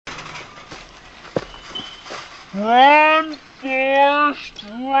Run, Forrest,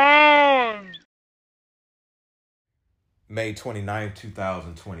 run! May 29th,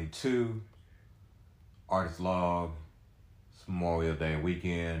 2022. Artist log. It's Memorial Day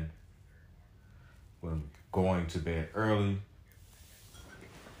weekend. We're going to bed early.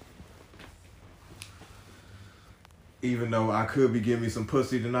 Even though I could be getting me some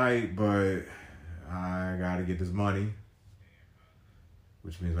pussy tonight, but I gotta get this money.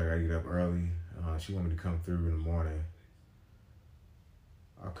 Which means I gotta get up early. She want me to come through in the morning.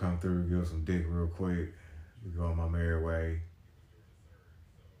 I'll come through, give her some dick real quick. We go on my merry way.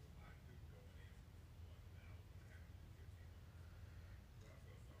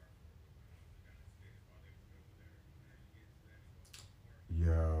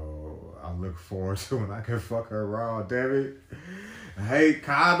 Yo, I look forward to when I can fuck her raw, damn it. I hate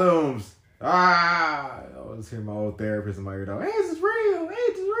condoms. I always hear my old therapist in my ear, hey, this is real. Hey,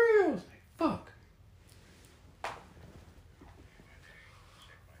 this is real. It's like, fuck.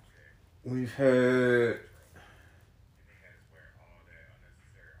 We've had,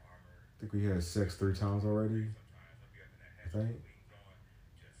 I think we had sex 3 times already. I think.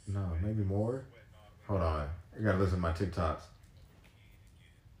 No, maybe more. Hold on. I gotta listen to my TikToks.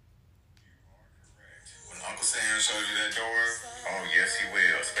 When Uncle Sam shows you that door, oh yes he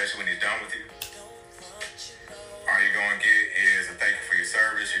will, especially when he's done with you. All you're gonna get is a thank you for your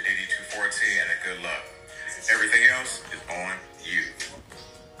service, your DD-214, and a good luck. Everything else is on you.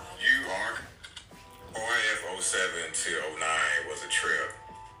 You are OIF 07 to 09 was a trip.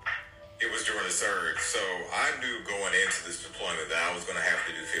 It was during the surge, so I knew going into this deployment that I was gonna have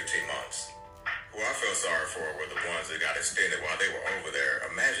to do 15 months. Who I felt sorry for were the ones that got extended while they were over there.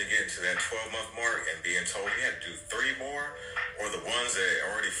 Imagine getting to that 12-month mark and being told you had to do 3 more, or the ones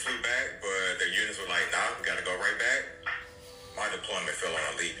that already flew back, but their units were like, nah, we gotta go right back. My deployment fell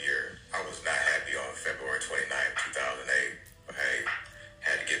on a leap year. I was not happy on February 29th, 2008. But hey,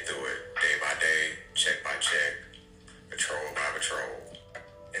 had to get through it day by day, check by check, patrol by patrol.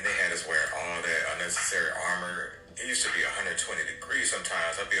 And they had us wear all that unnecessary armor. It used to be 120 degrees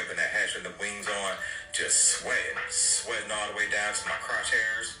sometimes. I'd be up in that hatch with the wings on, just sweating all the way down to my crotch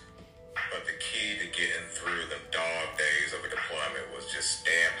hairs. But the key to getting through them dog days of a deployment was just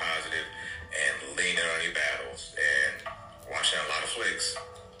staying positive and leaning on your battles and watching a lot of flicks.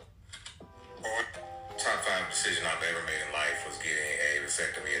 Or top 5 decision I've ever made in life was getting a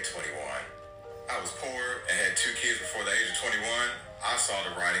vasectomy at 21. I was poor and had 2 kids before the age of 21. I saw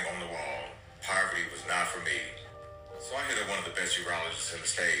the writing on the wall. Poverty was not for me. So I hit up one of the best urologists in the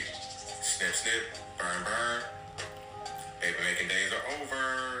state. Snip, snip, burn, burn. Baby making days are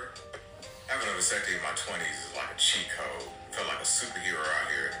over. Having a vasectomy in my 20s is like a cheat code. Felt like a superhero out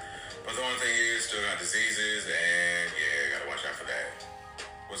here. But the only thing is, still got diseases, and yeah, gotta watch out for that.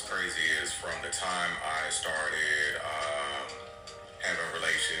 What's crazy is from the time I started having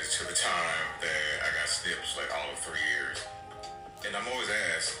relations to the time that I got snips, like all of 3 years. And I'm always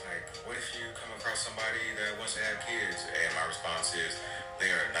asked, like, what if you come across somebody that wants to have kids? And my response is, they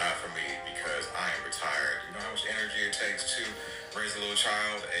are not for me because I am retired. You know how much energy it takes to raise a little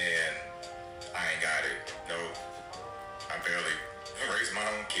child? And I ain't got it. Nope. I barely raise my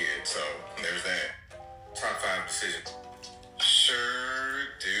own kid. So there's that. Top 5 decisions. Sure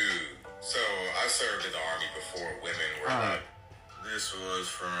do. So I served in the Army before women were allowed. This was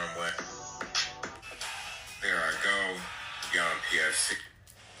from when... There I go. Young PFC.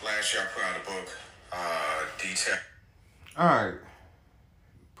 Last year I put out a book, Detail. Alright.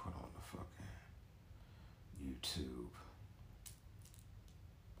 Put on the fucking YouTube.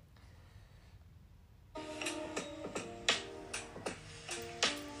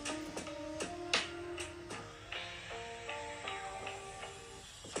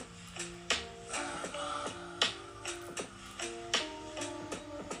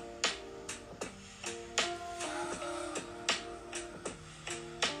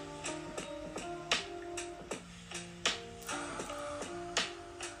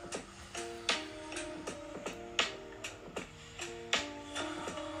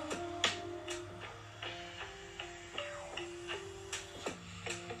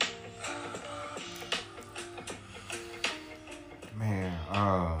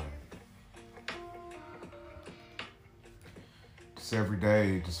 Just every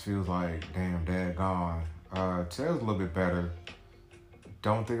day it just feels like, damn, dad gone. Today's a little bit better.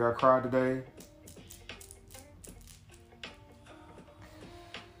 Don't think I cried today.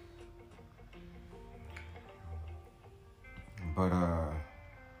 But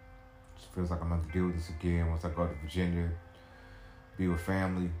just feels like I'm gonna have to deal with this again once I go to Virginia, be with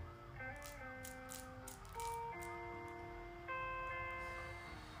family.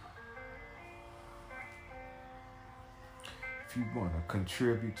 If you want to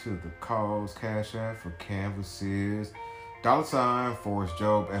contribute to the cause, Cash App for Canvas is $ Forrest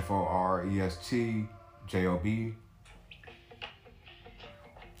Job, FOREST JOB.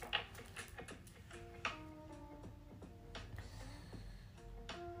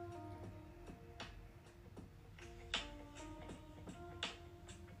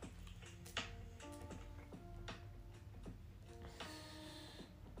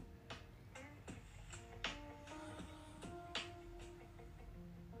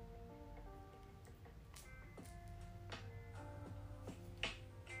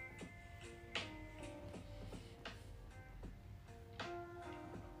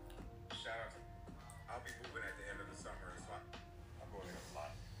 I'll be moving at the end of the summer, so I'm going in a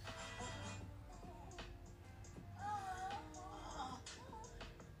lot.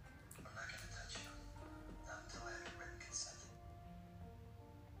 I'm not gonna touch you. Not until I have written consent.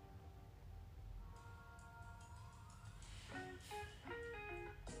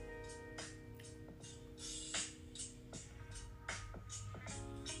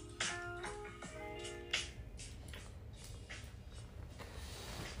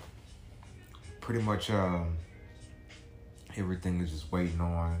 Pretty much everything is just waiting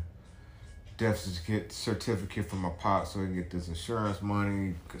on death certificate from my pop so he can get this insurance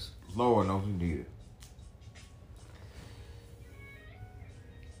money, because Lord knows we need it.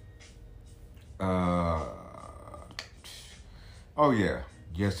 Oh yeah,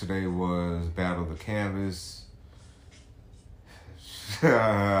 yesterday was Battle of the Canvas.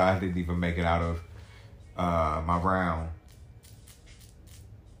 I didn't even make it out of my round.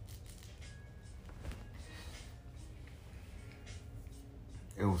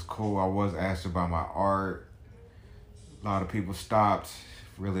 It was cool. I was asked about my art. A lot of people stopped.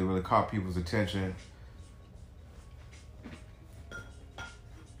 Really caught people's attention.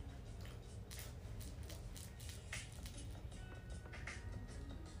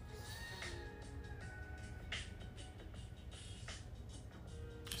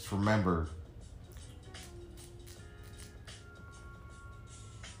 Just remember,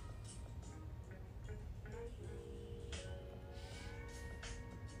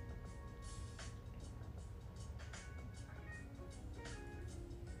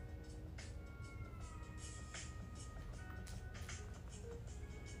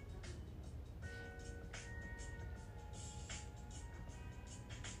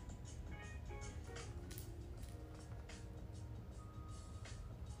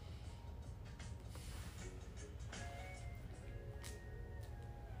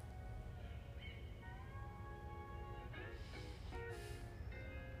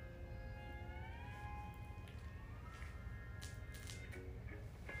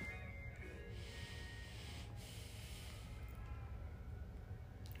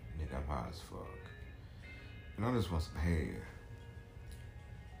 I'm high as fuck. And I just want some hair.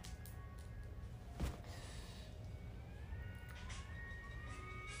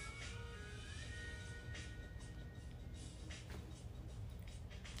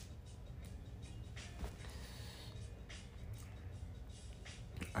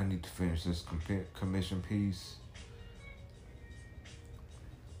 I need to finish this commission piece.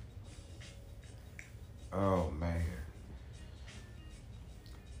 Oh man.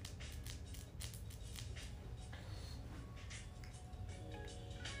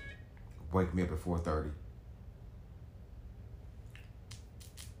 Wake me up at 4:30.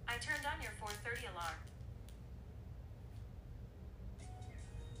 I turned on your 4:30 alarm.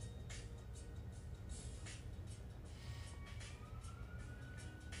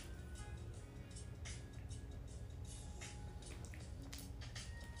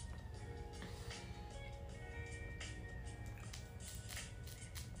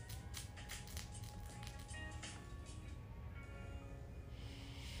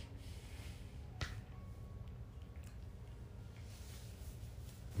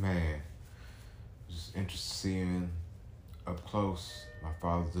 Man, just interested seeing up close my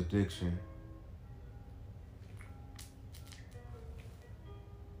father's addiction.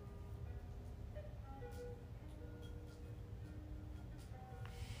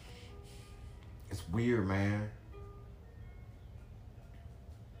 It's weird, man.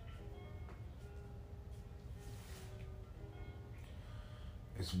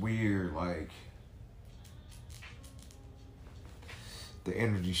 It's weird, like the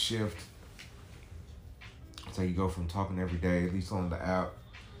energy shift. So you go from talking every day, at least on the app,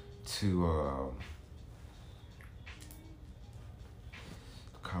 to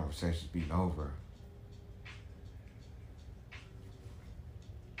the conversations being over.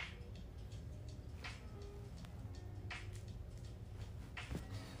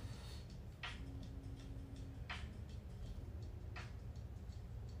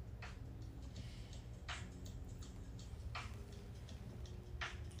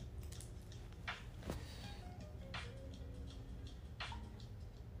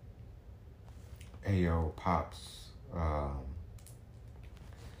 Hey yo, Pops.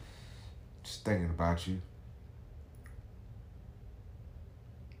 Just thinking about you.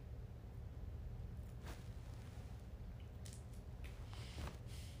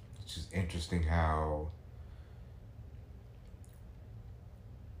 It's just interesting how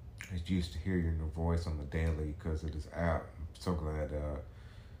I used to hear your new voice on the daily because of this app. I'm so glad,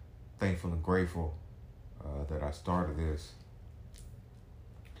 thankful and grateful that I started this.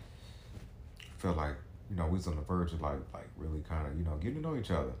 I feel like, we was on the verge of like really kind of, getting to know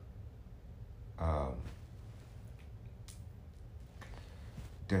each other.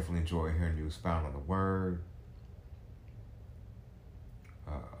 Definitely enjoy hearing you expound on the word.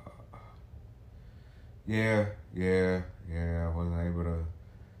 I wasn't able to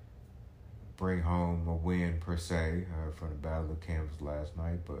bring home a win per se from the Battle of Kansas last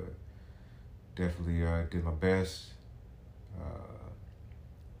night, but definitely did my best.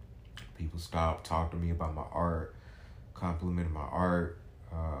 People stopped, talked to me about my art, complimented my art.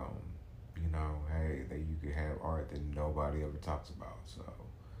 Hey, that you could have art that nobody ever talks about. So,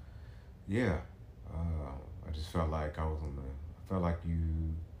 yeah, I just felt like I felt like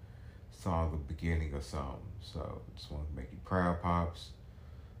you saw the beginning of something. So, just wanted to make you proud, Pops.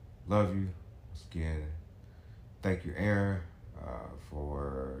 Love you. Once again, thank you, Aaron,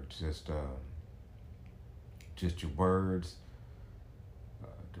 for just your words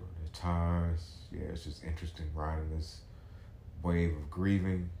during the times. Yeah, it's just interesting riding this wave of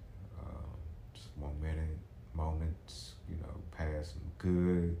grieving. Just moments, pass some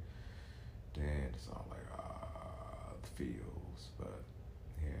good. Then it's all like, the feels. But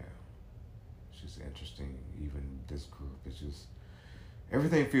yeah, it's just interesting. Even this group, it's just,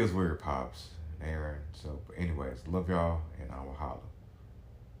 everything feels weird, Pops and Aaron. So, but anyways, love y'all, and I will holler.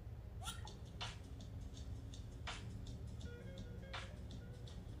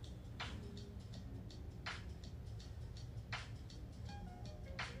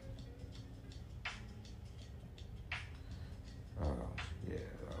 Yeah,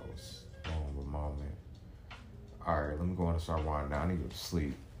 that was a long of a moment. All right, let me go on and start winding down. I need to go to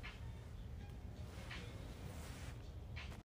sleep.